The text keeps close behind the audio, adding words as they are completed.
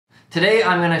Today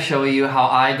I'm going to show you how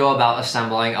I go about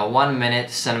assembling a 1-minute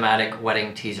cinematic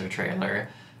wedding teaser trailer.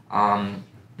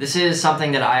 This is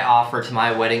something that I offer to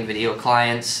my wedding video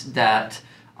clients that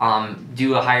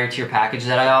do a higher tier package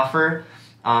that I offer.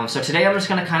 So today I'm just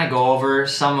going to kind of go over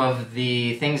some of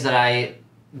the things that I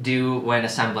do when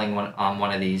assembling one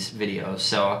of these videos.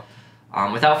 So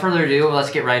without further ado,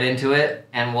 let's get right into it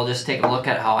and we'll just take a look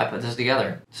at how I put this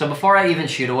together. So before I even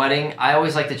shoot a wedding, I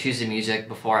always like to choose the music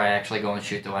before I actually go and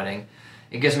shoot the wedding.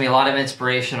 It gives me a lot of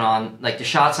inspiration on like the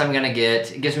shots I'm gonna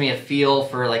get. It gives me a feel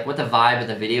for like what the vibe of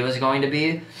the video is going to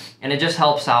be, and it just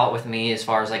helps out with me as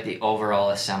far as like the overall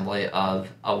assembly of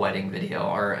a wedding video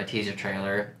or a teaser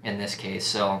trailer in this case.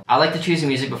 So I like to choose the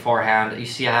music beforehand. You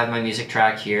see I have my music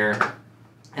track here.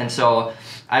 And so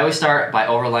I always start by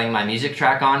overlaying my music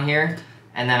track on here,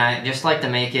 and then I just like to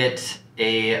make it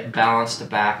a balanced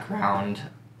background.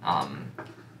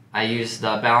 I use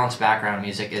the balanced background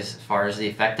music as far as the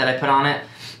effect that I put on it,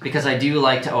 because I do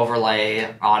like to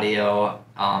overlay audio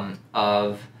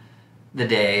of the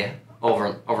day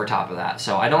over top of that.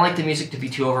 So I don't like the music to be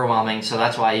too overwhelming, so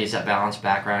that's why I use that balanced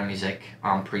background music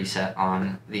preset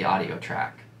on the audio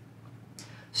track.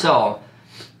 So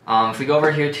if we go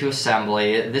over here to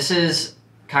assembly, this is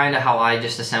kind of how I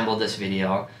just assembled this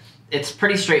video. It's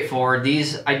pretty straightforward.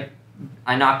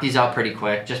 I knocked these out pretty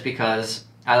quick just because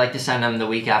I like to send them the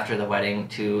week after the wedding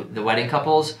to the wedding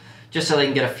couples, just so they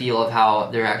can get a feel of how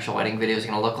their actual wedding video is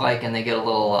going to look like, and they get a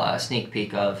little sneak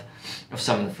peek of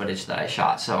some of the footage that I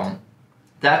shot. So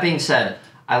that being said,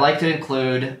 I like to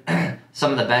include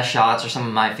some of the best shots or some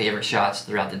of my favorite shots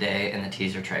throughout the day in the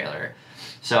teaser trailer.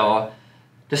 So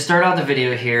to start out the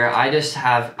video here, I just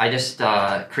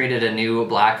created a new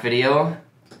black video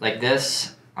like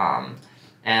this,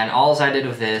 and all I did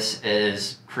with this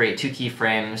is create two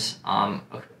keyframes,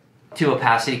 two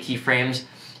opacity keyframes,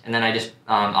 and then I just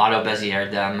auto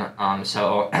Beziered them,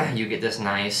 so you get this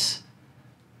nice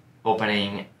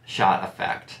opening shot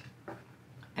effect.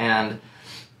 And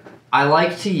I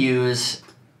like to use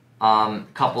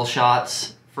couple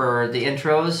shots for the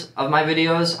intros of my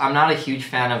videos. I'm not a huge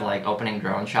fan of like opening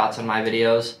drone shots in my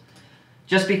videos,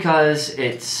 just because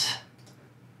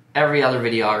every other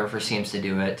videographer seems to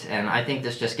do it, and I think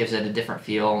this just gives it a different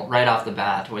feel right off the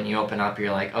bat. When you open up,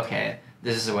 you're like, okay,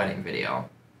 this is a wedding video.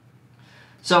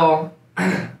 So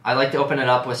I like to open it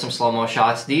up with some slow-mo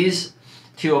shots. These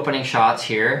two opening shots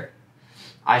here,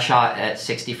 I shot at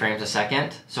 60 frames a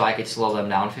second, so I could slow them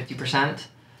down 50%.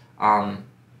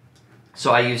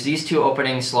 So I use these two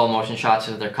opening slow motion shots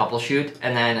with their couple shoot,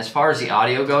 and then as far as the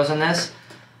audio goes in this,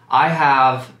 I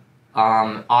have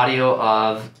audio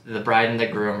of the bride and the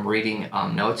groom reading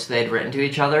notes they'd written to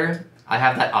each other. I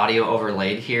have that audio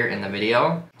overlaid here in the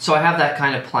video. So I have that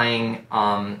kind of playing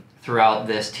throughout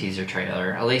this teaser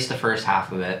trailer, at least the first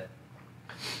half of it.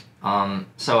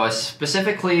 So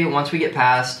specifically, once we get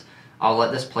past, I'll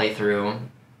let this play through.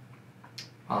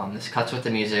 This cuts with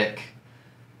the music.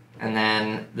 And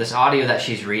then this audio that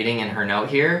she's reading in her note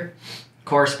here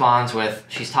corresponds with,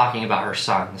 she's talking about her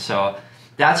son. So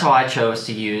that's how I chose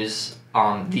to use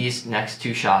these next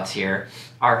two shots here,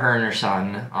 are her and her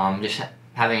son just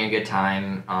having a good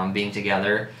time being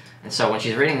together. And so when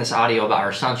she's reading this audio about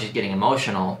her son, she's getting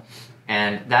emotional,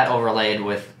 and that overlaid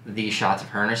with these shots of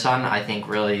her and her son, I think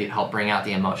really helped bring out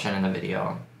the emotion in the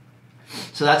video.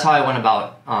 So that's how I went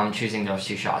about choosing those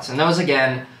two shots. And those,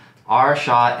 again, are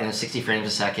shot in 60 frames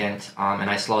a second, and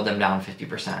I slowed them down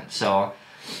 50%. So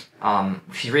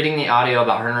she's reading the audio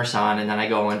about her and her son, and then I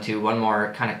go into one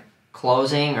more kind of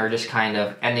closing, or just kind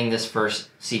of ending this first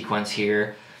sequence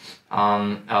here,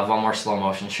 of one more slow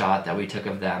motion shot that we took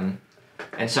of them.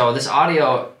 And so this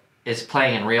audio is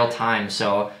playing in real time,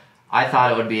 so I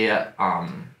thought it would be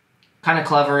kind of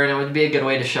clever, and it would be a good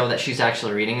way to show that she's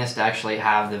actually reading this, to actually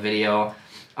have the video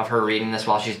of her reading this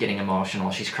while she's getting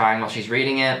emotional. She's crying while she's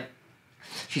reading it.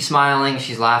 She's smiling,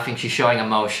 she's laughing, she's showing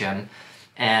emotion.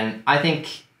 And I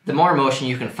think the more emotion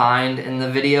you can find in the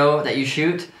video that you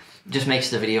shoot, just makes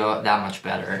the video that much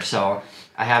better. So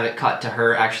I have it cut to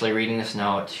her actually reading this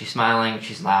note. She's smiling,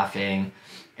 she's laughing,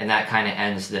 and that kind of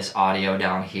ends this audio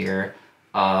down here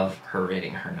of her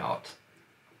reading her note.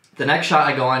 The next shot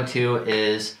I go into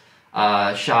is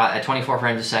a shot at 24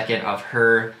 frames a second of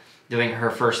her doing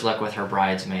her first look with her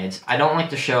bridesmaids. I don't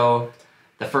like to show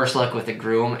the first look with the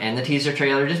groom in the teaser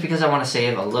trailer, just because I want to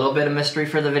save a little bit of mystery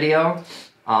for the video.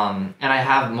 And I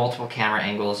have multiple camera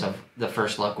angles of the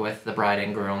first look with the bride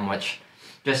and groom, which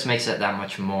just makes it that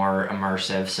much more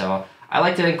immersive. So I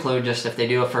like to include, just if they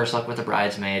do a first look with the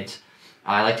bridesmaids,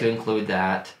 I like to include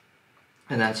that.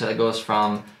 And then so it goes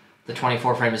from the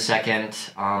 24 frames a second,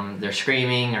 they're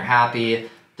screaming or happy,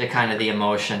 to kind of the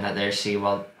emotion that they see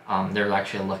while they're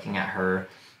actually looking at her,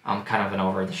 kind of an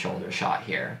over-the-shoulder shot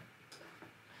here.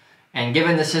 And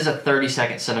given this is a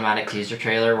 30-second cinematic teaser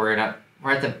trailer, we're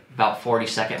at the about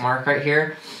 40-second mark right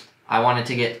here. I wanted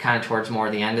to get kind of towards more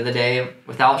the end of the day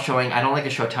without showing. I don't like to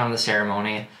show a ton of the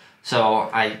ceremony, so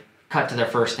I cut to their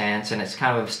first dance, and it's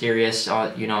kind of mysterious.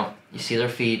 You know, you see their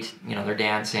feet. You know, they're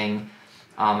dancing.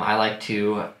 I like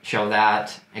to show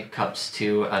that. It cuts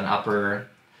to an upper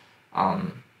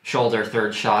shoulder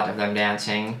third shot of them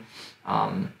dancing,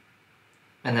 and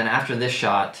then after this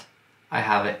shot, I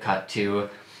have it cut to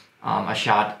a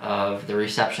shot of the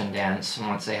reception dance.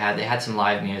 Once they had some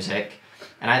live music.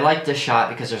 And I like this shot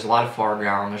because there's a lot of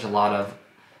foreground, there's a lot of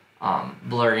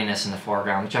blurriness in the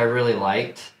foreground, which I really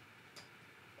liked.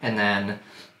 And then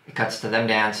it cuts to them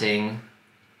dancing.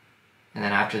 And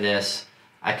then after this,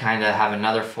 I kind of have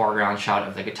another foreground shot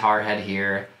of the guitar head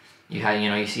here.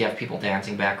 You see people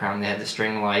dancing background. They had the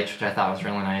string lights, which I thought was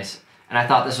really nice. And I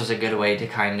thought this was a good way to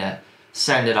kind of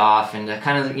send it off and to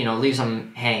kind of, leaves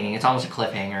them hanging. It's almost a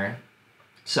cliffhanger.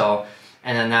 So,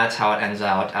 and then that's how it ends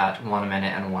out at 1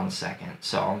 minute and 1 second.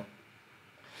 So,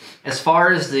 as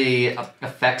far as the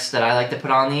effects that I like to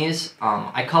put on these,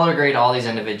 I color grade all these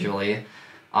individually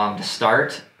to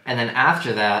start. And then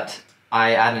after that,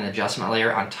 I add an adjustment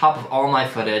layer on top of all my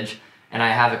footage. And I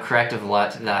have a corrective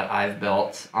LUT that I've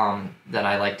built that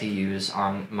I like to use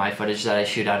on my footage that I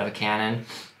shoot out of a Canon.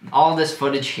 All this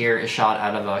footage here is shot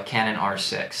out of a Canon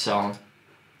R6. So,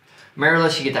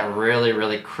 mirrorless, you get that really,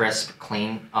 really crisp,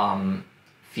 clean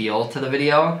feel to the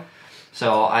video.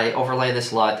 So I overlay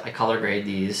this LUT, I color grade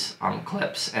these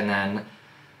clips, and then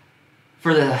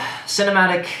for the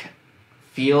cinematic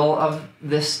feel of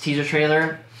this teaser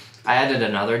trailer, I added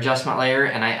another adjustment layer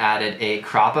and I added a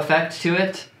crop effect to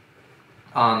it.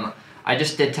 I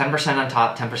just did 10% on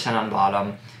top, 10% on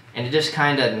bottom, and it just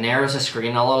kind of narrows the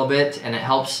screen a little bit, and it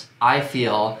helps, I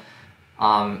feel,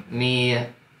 me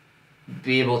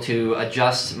be able to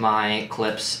adjust my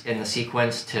clips in the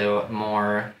sequence to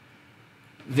more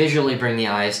visually bring the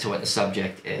eyes to what the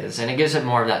subject is, and it gives it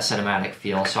more of that cinematic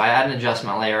feel. So I add an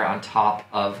adjustment layer on top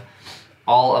of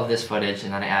all of this footage,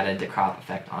 and then I added the crop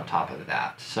effect on top of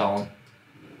that. So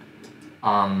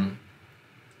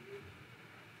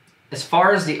as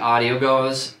far as the audio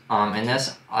goes, in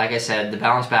this, like I said, the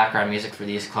balanced background music for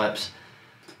these clips,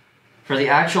 for the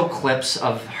actual clips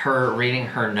of her reading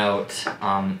her note,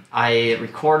 I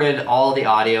recorded all the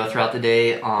audio throughout the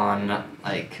day on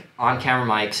on-camera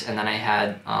mics, and then I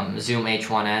had Zoom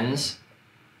H1Ns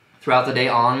throughout the day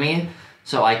on me,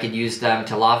 so I could use them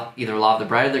to either lob the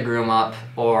bride or the groom up,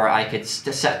 or I could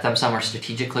set them somewhere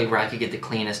strategically where I could get the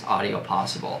cleanest audio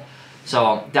possible.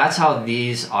 So that's how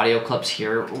these audio clips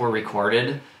here were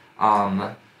recorded.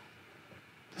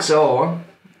 So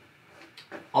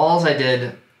all I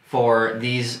did for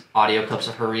these audio clips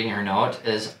of her reading her note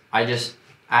is I just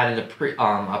added a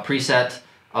preset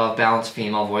of balanced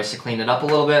female voice to clean it up a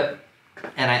little bit,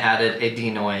 and I added a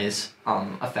denoise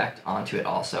effect onto it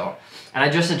also. And I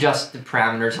just adjusted the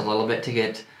parameters a little bit to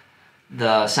get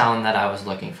the sound that I was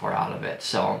looking for out of it.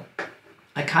 So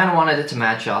I kind of wanted it to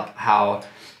match up how,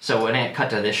 so when it cut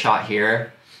to this shot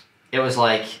here, it was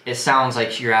like, it sounds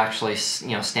like you're actually,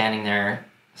 standing there,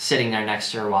 sitting there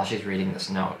next to her while she's reading this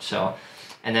note. So,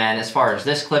 and then as far as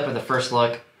this clip of the first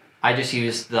look, I just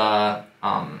used the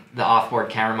off-board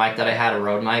camera mic that I had, a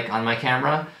Rode mic on my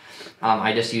camera.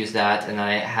 I just used that, and then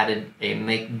I added a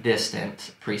make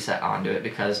distant preset onto it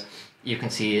because you can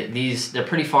see these, they're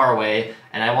pretty far away,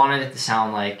 and I wanted it to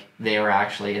sound like they were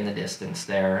actually in the distance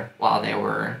there while they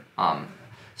were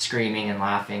screaming and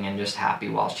laughing and just happy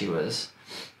while she was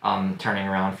turning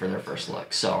around for their first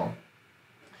look. So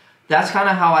that's kind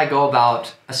of how I go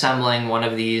about assembling one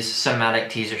of these cinematic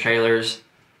teaser trailers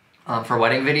for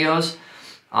wedding videos.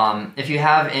 If you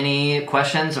have any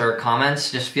questions or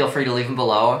comments, just feel free to leave them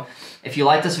below. If you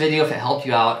like this video, if it helped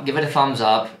you out, give it a thumbs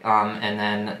up and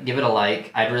then give it a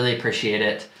like. I'd really appreciate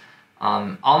it.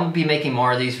 I'll be making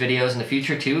more of these videos in the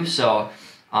future too, so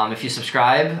if you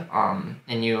subscribe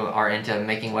and you are into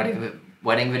making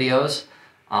wedding videos,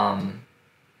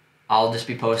 I'll just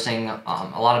be posting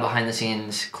a lot of behind the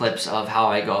scenes clips of how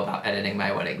I go about editing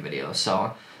my wedding videos.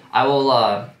 So I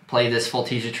will play this full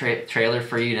teaser trailer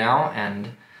for you now, and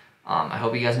I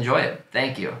hope you guys enjoy it.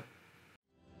 Thank you.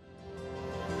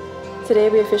 Today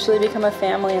we officially become a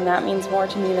family, and that means more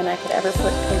to me than I could ever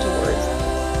put into words.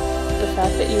 The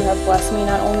fact that you have blessed me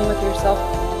not only with yourself,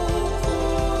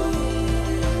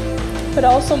 but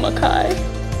also Makai,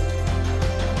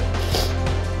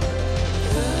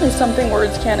 is something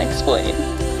words can't explain.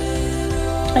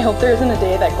 I hope there isn't a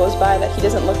day that goes by that he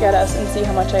doesn't look at us and see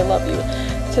how much I love you.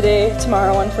 Today,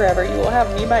 tomorrow, and forever, you will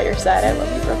have me by your side. I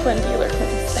love you, Brooklyn Dealer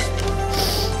Queens.